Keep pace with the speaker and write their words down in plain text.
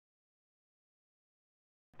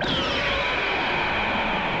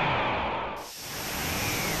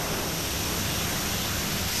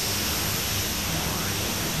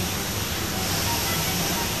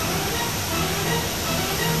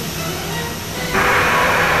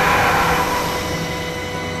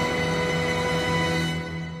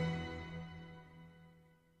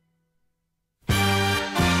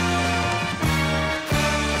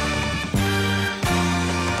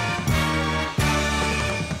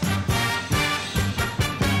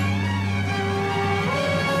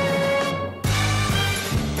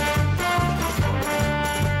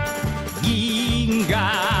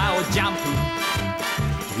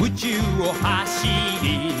を走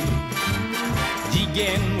り次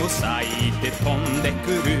元を割いて飛んで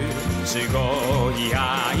くるすごい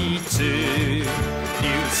あいつ流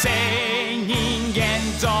星人間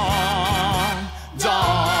ゾーンゾー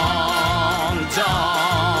ンゾー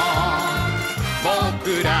ン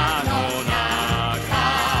僕らの仲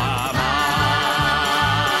間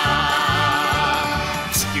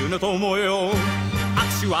地球の友よ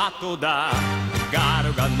足跡だガ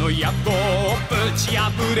ルガンの野望をぶち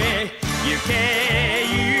破れ行け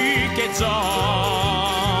行けゾーン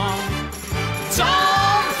ゾーン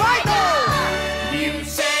ファイト流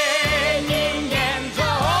星人間ゾ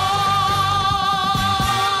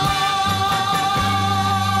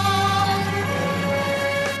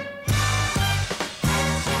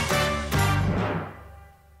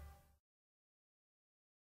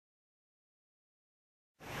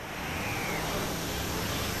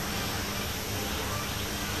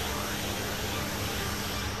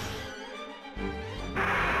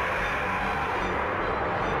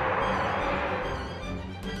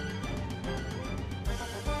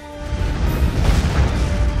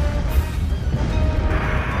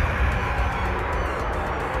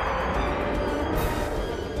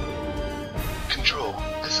Control,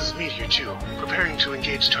 this is Meteor 2, preparing to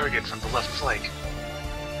engage target from the left flank.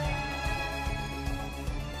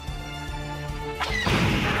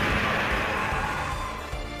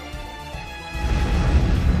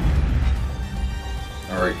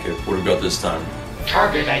 Alright, kid, what have we got this time?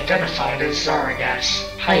 Target identified as Zaragas.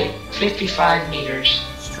 Height 55 meters.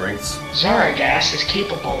 Strengths? Zaragas is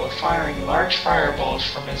capable of firing large fireballs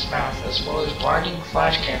from his mouth as well as blinding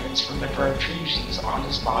flash cannons from the protrusions on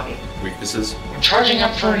his body. Weaknesses? When charging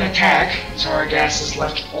up for an attack, Zaragas is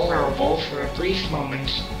left vulnerable for a brief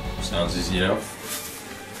moment. Sounds easy enough.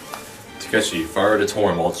 Takeshi, fire at its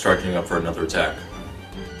horn while it's charging up for another attack.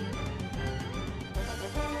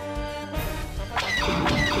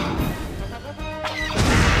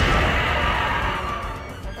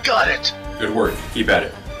 Got it! Good work, keep at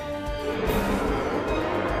it.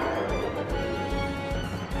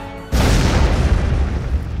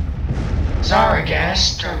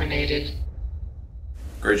 Zaragas terminated.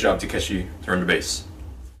 Great job, Takeshi. Turn to base.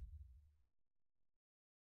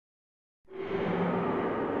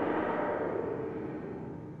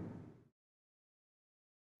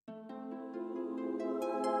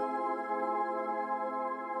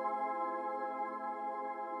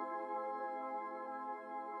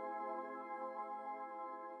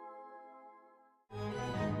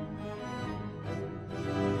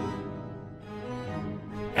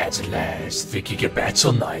 At last, the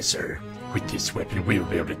Gigabattleizer. With this weapon, we will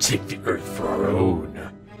be able to take the Earth for our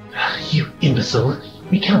own. You imbecile!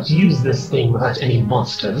 We can't use this thing without any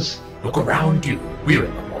monsters. Look around you. We're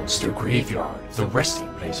in the monster graveyard, the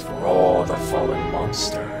resting place for all the fallen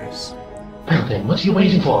monsters. Well then, what are you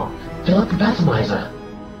waiting for? Fill up the Battleizer.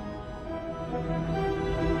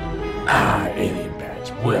 Ah, Alien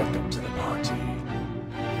Bat, welcome to the party.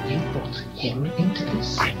 You brought him into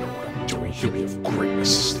this? I know what I'm doing. He'll be of great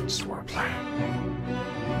assistance to our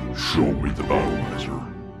plan. Show me the Battleizer.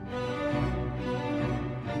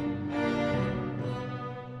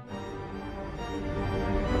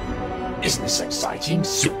 Isn't this exciting?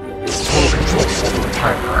 Soon we'll be total control over the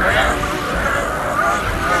entire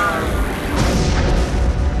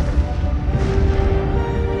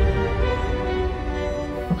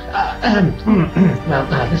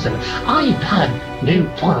listen, I had no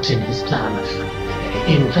part in his plan.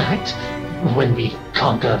 In fact, when we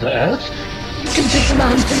conquer the Earth, you can take the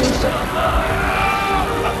man to yourself.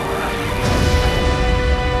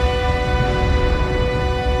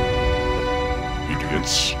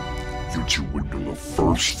 Idiots. You two would know the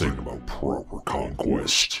first thing about proper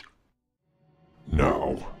conquest.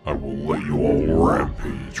 Now, I will let you all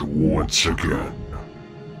rampage once again.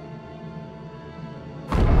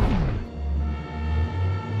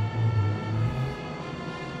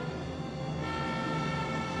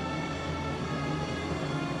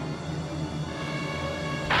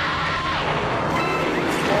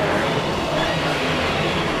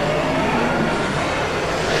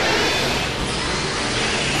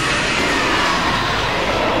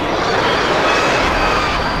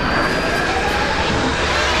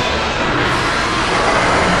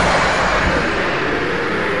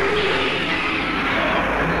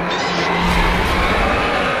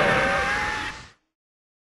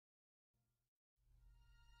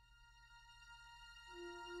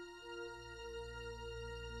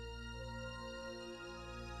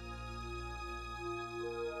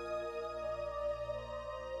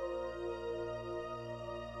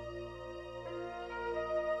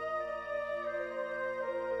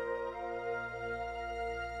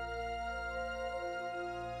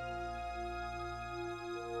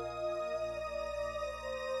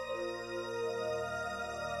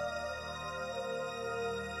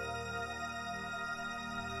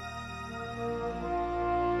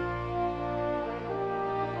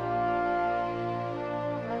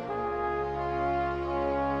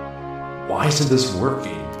 Why isn't this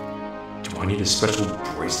working? Do I need a special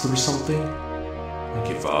bracelet or something? I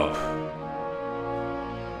give up.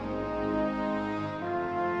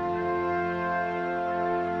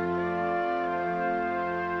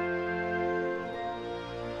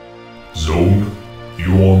 Zone,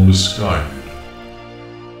 you are misguided.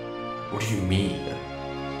 What do you mean?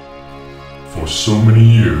 For so many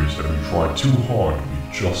years have you tried too hard to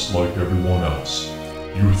be just like everyone else.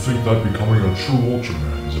 You would think that becoming a true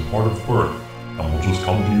Ultraman is a part of birth and will just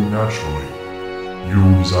come to you naturally.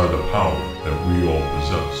 You desire the power that we all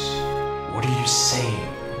possess. What are you saying?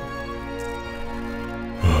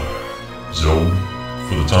 Zone,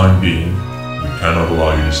 for the time being, we cannot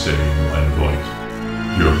allow you to stay in the Line of Light.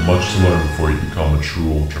 You have much to learn before you become a true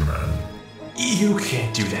Ultraman. You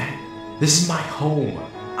can't do that. This is my home.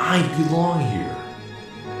 I belong here.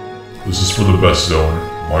 This is for the best, Zone.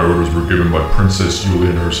 My orders were given by Princess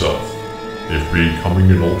Julian herself. If becoming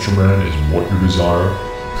an Ultraman is what you desire,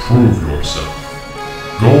 prove yourself.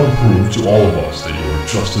 Go and prove to all of us that you are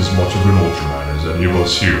just as much of an Ultraman as any of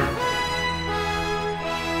us here.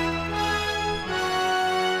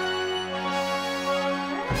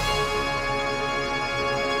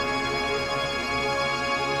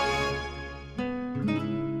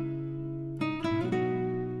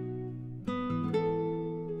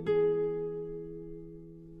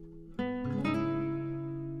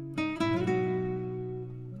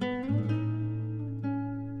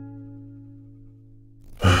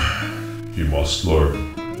 He must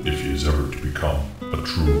learn if he is ever to become a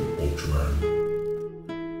true Ultraman.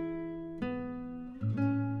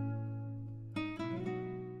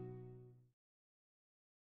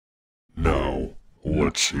 Now,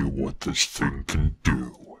 let's see what this thing can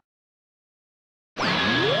do.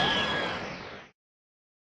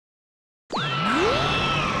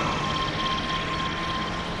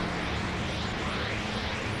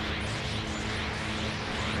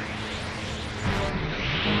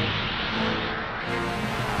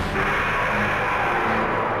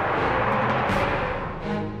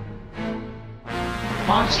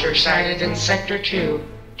 Monster sighted in Sector 2.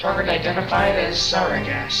 Target identified as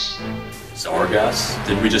Zaragas. Zargas?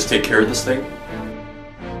 Didn't we just take care of this thing?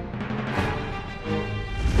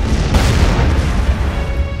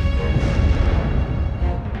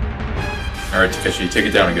 Alright, Takeshi, take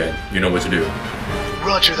it down again. You know what to do.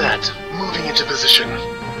 Roger that. Moving into position.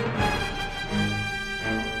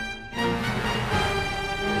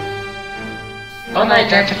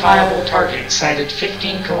 Unidentifiable target sighted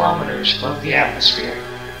 15 kilometers above the atmosphere.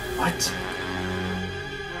 What?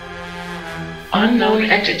 Unknown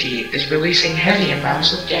entity is releasing heavy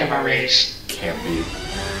amounts of gamma rays. Can't be.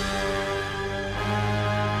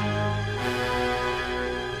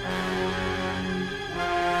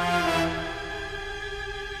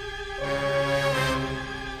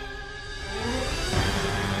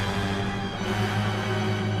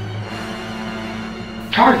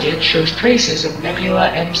 Target shows traces of Nebula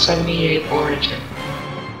M78 origin.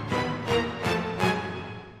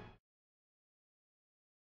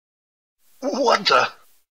 What the?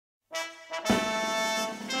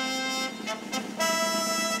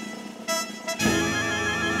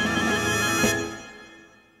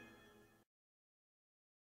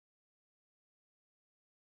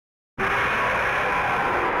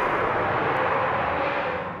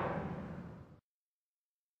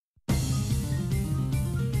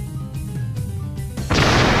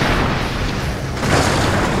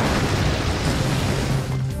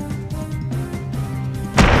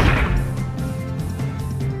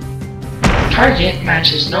 Target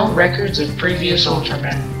matches no records of previous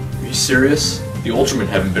Ultramen. Are you serious? The Ultramen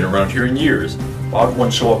haven't been around here in years. Why would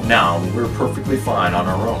one show up now when we're perfectly fine on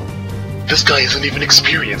our own? This guy isn't even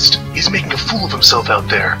experienced. He's making a fool of himself out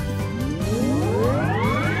there.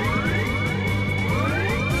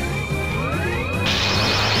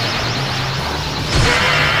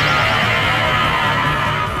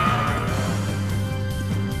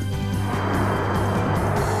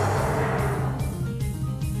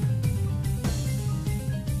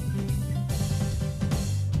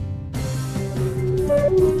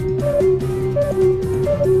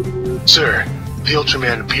 Sir, the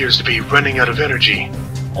Ultraman appears to be running out of energy.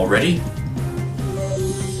 Already?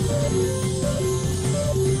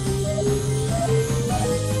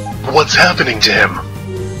 What's happening to him?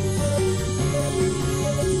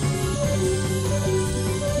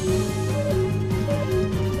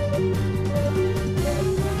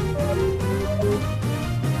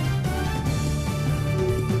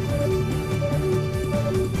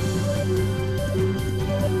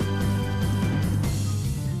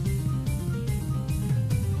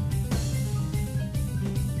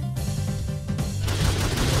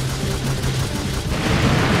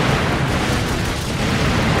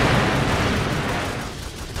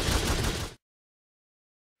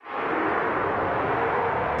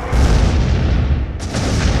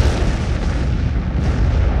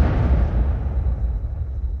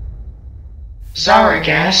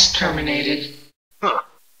 Zaragas terminated. Huh.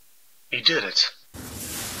 He did it.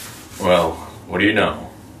 Well, what do you know?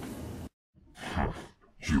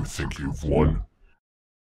 You think you've won?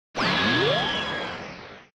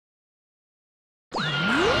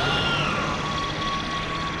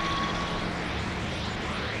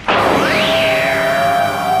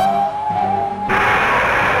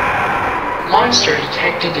 Monster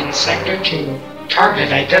detected in Sector 2.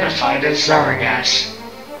 Target identified as Zaragas.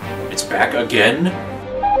 It's back again? The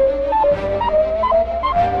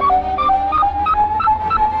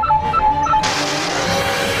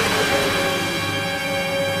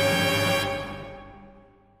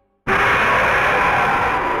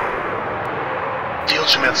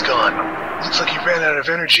Ultraman's gone. Looks like he ran out of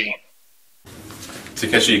energy.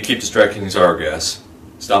 Takeshi, keep distracting Zaragas.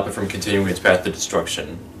 Stop it from continuing its path to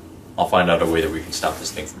destruction. I'll find out a way that we can stop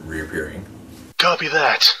this thing from reappearing. Copy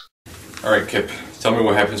that. Alright, Kip. Tell me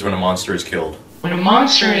what happens when a monster is killed. When a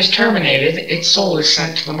monster is terminated, its soul is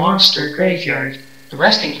sent to the monster graveyard, the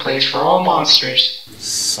resting place for all monsters.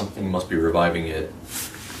 Something must be reviving it.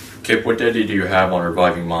 Kip, what data do you have on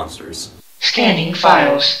reviving monsters? Scanning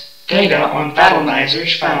files. Data on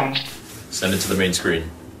battlenizers found. Send it to the main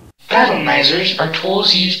screen. Battlenizers are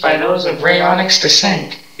tools used by those of Rayonics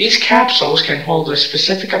descent. These capsules can hold a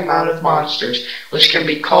specific amount of monsters, which can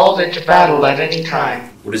be called into battle at any time.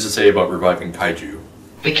 What does it say about reviving kaiju?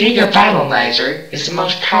 The Giga Battlenizer is the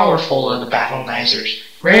most powerful of the Battlenizers.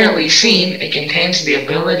 Rarely seen, it contains the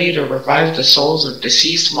ability to revive the souls of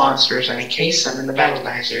deceased monsters and encase them in the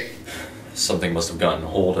Battlenizer. Something must have gotten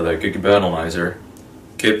hold of that Giga Battlenizer.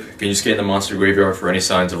 Kip, can you scan the monster graveyard for any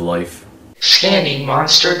signs of life? Scanning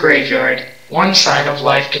monster graveyard. One sign of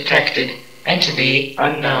life detected. Entity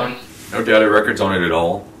unknown. No data records on it at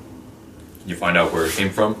all. Can you find out where it came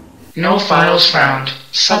from? No files found.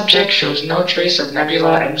 Subject shows no trace of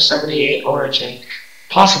Nebula M78 origin.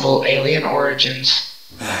 Possible alien origins.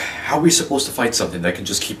 How are we supposed to fight something that can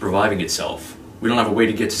just keep reviving itself? We don't have a way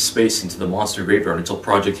to get to space into the monster graveyard until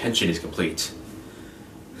Project Henshin is complete.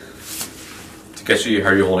 Takeshi, how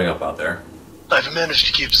are you holding up out there? I've managed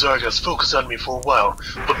to keep Zargas focused on me for a while,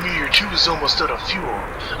 but Meteor 2 is almost out of fuel.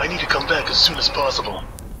 I need to come back as soon as possible.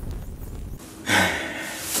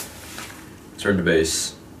 Turn to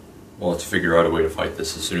base. We'll have to figure out a way to fight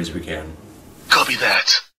this as soon as we can. Copy that.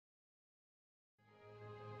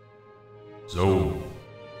 So,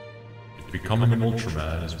 if becoming an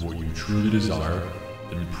Ultraman is what you truly desire,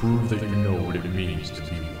 then prove that you know what it means to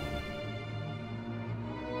be one.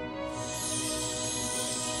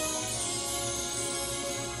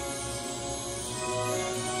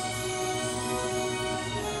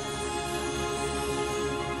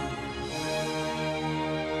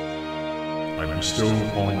 I bestow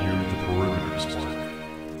upon you the perimeter spark.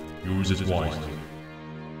 Use it wisely.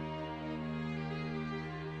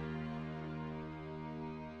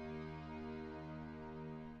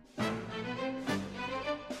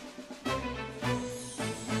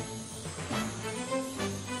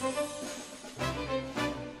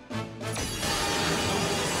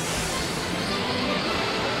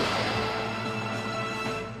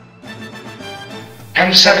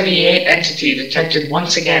 M78 entity detected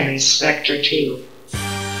once again in Sector 2.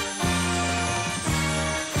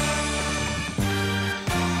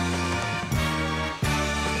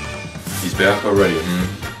 He's back already,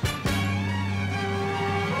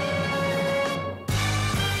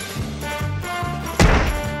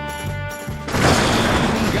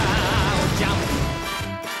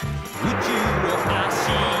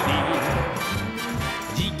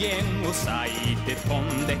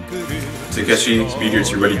 Takeshi's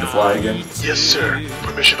meteors are ready to fly again? Yes, sir.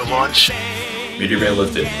 Permission to launch? Meteor Bay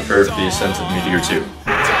lifted. Prepare for the ascent of Meteor 2.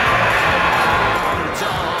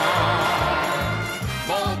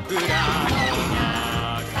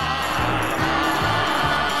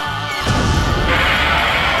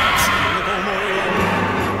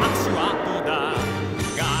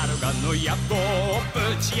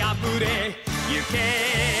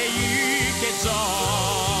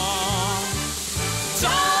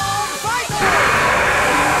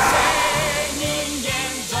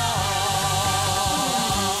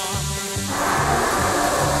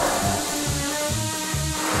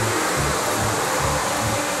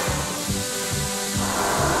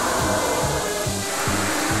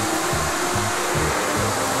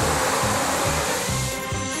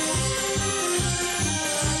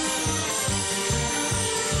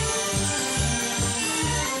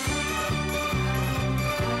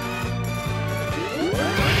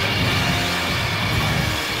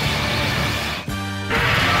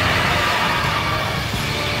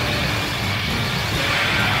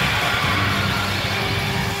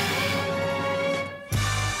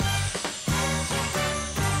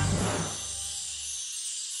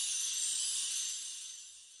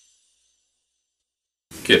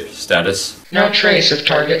 Kip, status? No trace of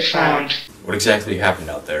target found. What exactly happened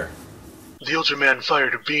out there? The Ultraman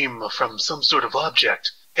fired a beam from some sort of object,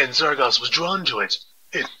 and Zargos was drawn to it.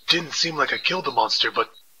 It didn't seem like I killed the monster,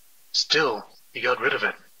 but still, he got rid of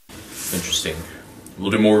it. Interesting.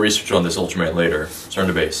 We'll do more research on this Ultraman later. Return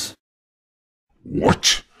to base.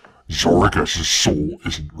 What? Zargos' soul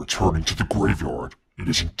isn't returning to the graveyard. It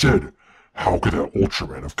isn't dead. How could that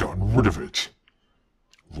Ultraman have gotten rid of it?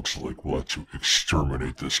 Looks like we'll have to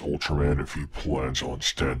exterminate this Ultraman if he plans on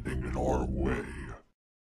standing in our way.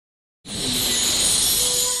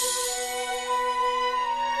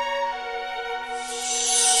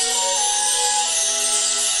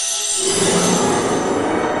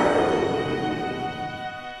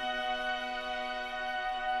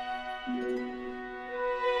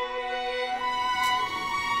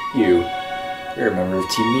 You're a member of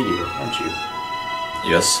Team Meteor, aren't you?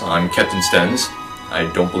 Yes, I'm Captain Stens. I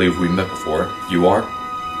don't believe we met before. You are?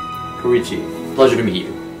 Koichi, pleasure to meet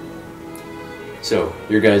you. So,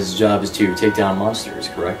 your guys' job is to take down monsters,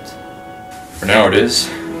 correct? For now it is.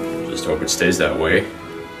 Just hope it stays that way.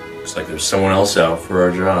 Looks like there's someone else out for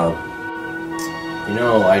our job. You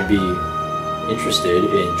know, I'd be interested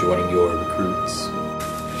in joining your recruits.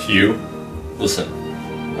 You? Listen,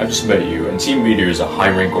 I just met you, and Team Meteor is a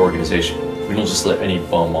high-rank organization. We don't just let any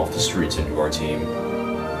bum off the streets into our team.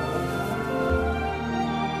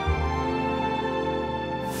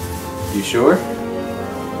 You sure?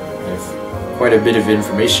 I have quite a bit of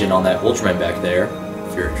information on that Ultraman back there,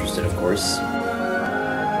 if you're interested, of course.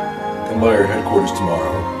 Come by our headquarters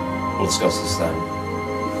tomorrow. We'll discuss this then.